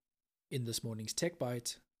In this morning's Tech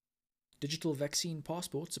Bite, digital vaccine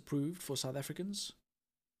passports approved for South Africans.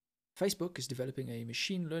 Facebook is developing a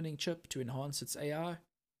machine learning chip to enhance its AI.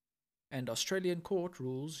 And Australian court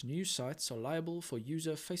rules news sites are liable for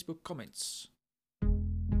user Facebook comments.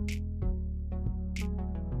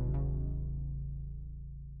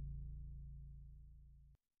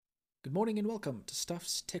 Good morning and welcome to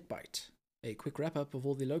Stuff's Tech Bite, a quick wrap up of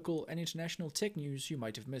all the local and international tech news you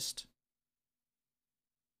might have missed.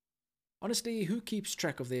 Honestly, who keeps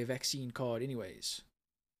track of their vaccine card anyways?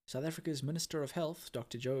 South Africa's Minister of Health,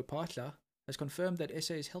 Dr. Joe Phaahla, has confirmed that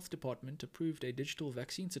SA's health department approved a digital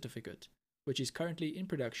vaccine certificate, which is currently in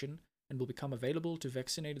production and will become available to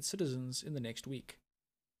vaccinated citizens in the next week.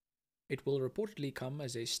 It will reportedly come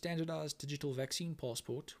as a standardized digital vaccine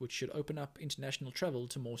passport, which should open up international travel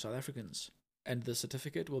to more South Africans. And the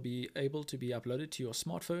certificate will be able to be uploaded to your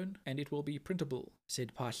smartphone and it will be printable,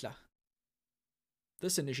 said Phaahla.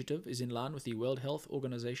 This initiative is in line with the World Health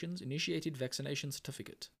Organization's initiated vaccination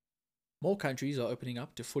certificate. More countries are opening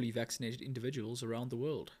up to fully vaccinated individuals around the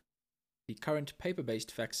world. The current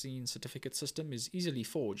paper-based vaccine certificate system is easily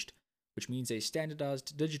forged, which means a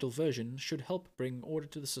standardized digital version should help bring order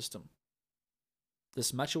to the system.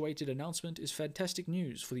 This much-awaited announcement is fantastic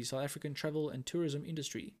news for the South African travel and tourism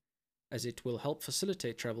industry, as it will help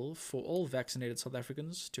facilitate travel for all vaccinated South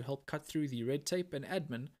Africans to help cut through the red tape and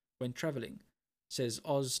admin when traveling, says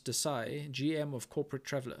Oz Desai, GM of Corporate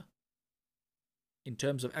Traveller. In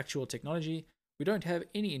terms of actual technology, we don't have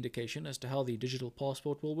any indication as to how the digital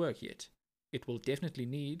passport will work yet. It will definitely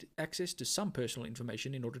need access to some personal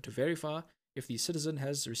information in order to verify if the citizen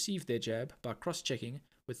has received their jab by cross-checking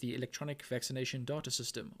with the Electronic Vaccination Data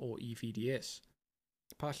System, or EVDS.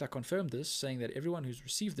 Phaahla confirmed this, saying that everyone who's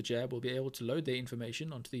received the jab will be able to load their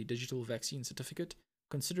information onto the digital vaccine certificate,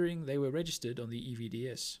 considering they were registered on the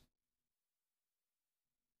EVDS.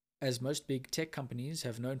 As most big tech companies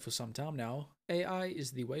have known for some time now, AI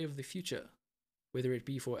is the way of the future, whether it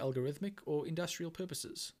be for algorithmic or industrial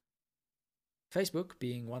purposes. Facebook,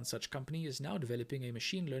 being one such company, is now developing a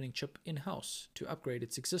machine learning chip in-house to upgrade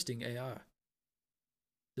its existing AI.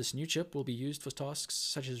 This new chip will be used for tasks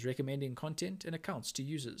such as recommending content and accounts to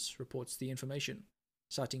users, reports The Information,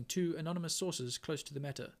 citing two anonymous sources close to the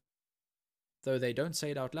matter. Though they don't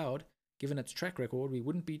say it out loud, given its track record, we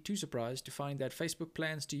wouldn't be too surprised to find that Facebook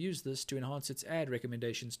plans to use this to enhance its ad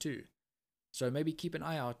recommendations too. So maybe keep an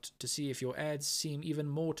eye out to see if your ads seem even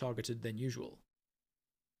more targeted than usual.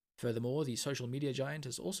 Furthermore, the social media giant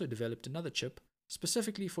has also developed another chip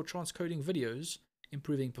specifically for transcoding videos,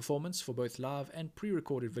 improving performance for both live and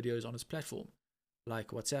pre-recorded videos on its platform, like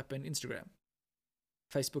WhatsApp and Instagram.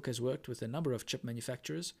 Facebook has worked with a number of chip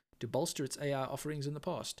manufacturers to bolster its AI offerings in the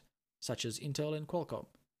past, such as Intel and Qualcomm,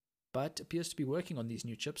 but appears to be working on these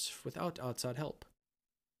new chips without outside help.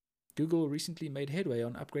 Google recently made headway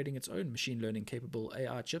on upgrading its own machine learning capable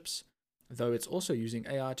AI chips, though it's also using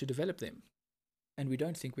AI to develop them. And we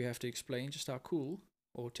don't think we have to explain just how cool,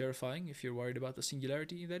 or terrifying if you're worried about the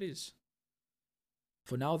singularity, that is.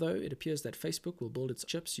 For now though, it appears that Facebook will build its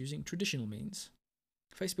chips using traditional means.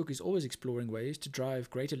 Facebook is always exploring ways to drive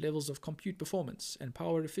greater levels of compute performance and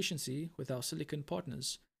power efficiency with our silicon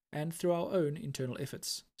partners, and through our own internal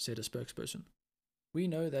efforts, said a spokesperson. We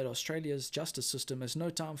know that Australia's justice system has no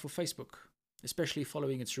time for Facebook, especially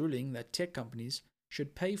following its ruling that tech companies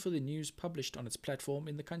should pay for the news published on its platform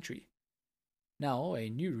in the country. Now, a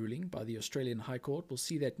new ruling by the Australian High Court will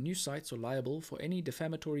see that news sites are liable for any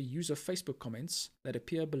defamatory user Facebook comments that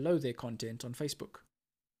appear below their content on Facebook.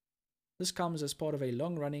 This comes as part of a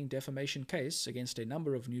long-running defamation case against a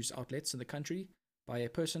number of news outlets in the country by a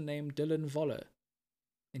person named Dylan Voller.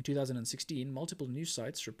 In 2016, multiple news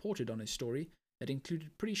sites reported on a story that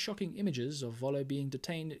included pretty shocking images of Voller being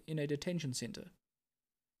detained in a detention center.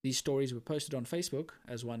 These stories were posted on Facebook,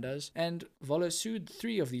 as one does, and Voller sued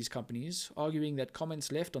 3 of these companies, arguing that comments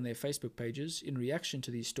left on their Facebook pages in reaction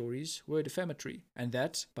to these stories were defamatory, and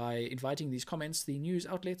that, by inviting these comments, the news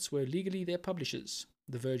outlets were legally their publishers,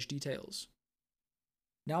 The Verge details.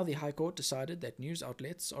 Now the High Court decided that news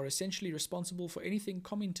outlets are essentially responsible for anything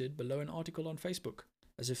commented below an article on Facebook,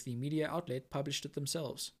 as if the media outlet published it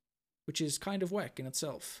themselves, which is kind of whack in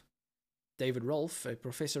itself. David Rolfe, a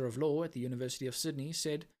professor of law at the University of Sydney,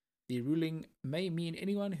 said, "The ruling may mean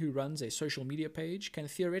anyone who runs a social media page can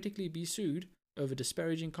theoretically be sued over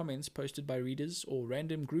disparaging comments posted by readers or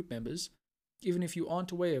random group members, even if you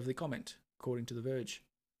aren't aware of the comment," according to The Verge.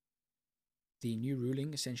 The new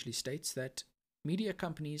ruling essentially states that media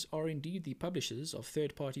companies are indeed the publishers of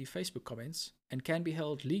third-party Facebook comments and can be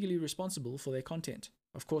held legally responsible for their content.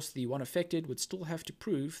 Of course, the one affected would still have to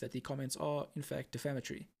prove that the comments are, in fact,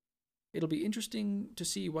 defamatory. It'll be interesting to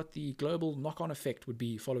see what the global knock-on effect would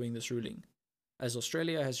be following this ruling, as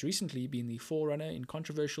Australia has recently been the forerunner in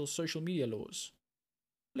controversial social media laws.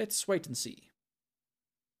 Let's wait and see.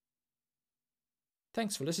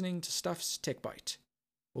 Thanks for listening to Stuff's Tech Bite.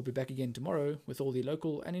 We'll be back again tomorrow with all the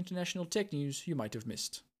local and international tech news you might have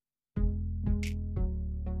missed.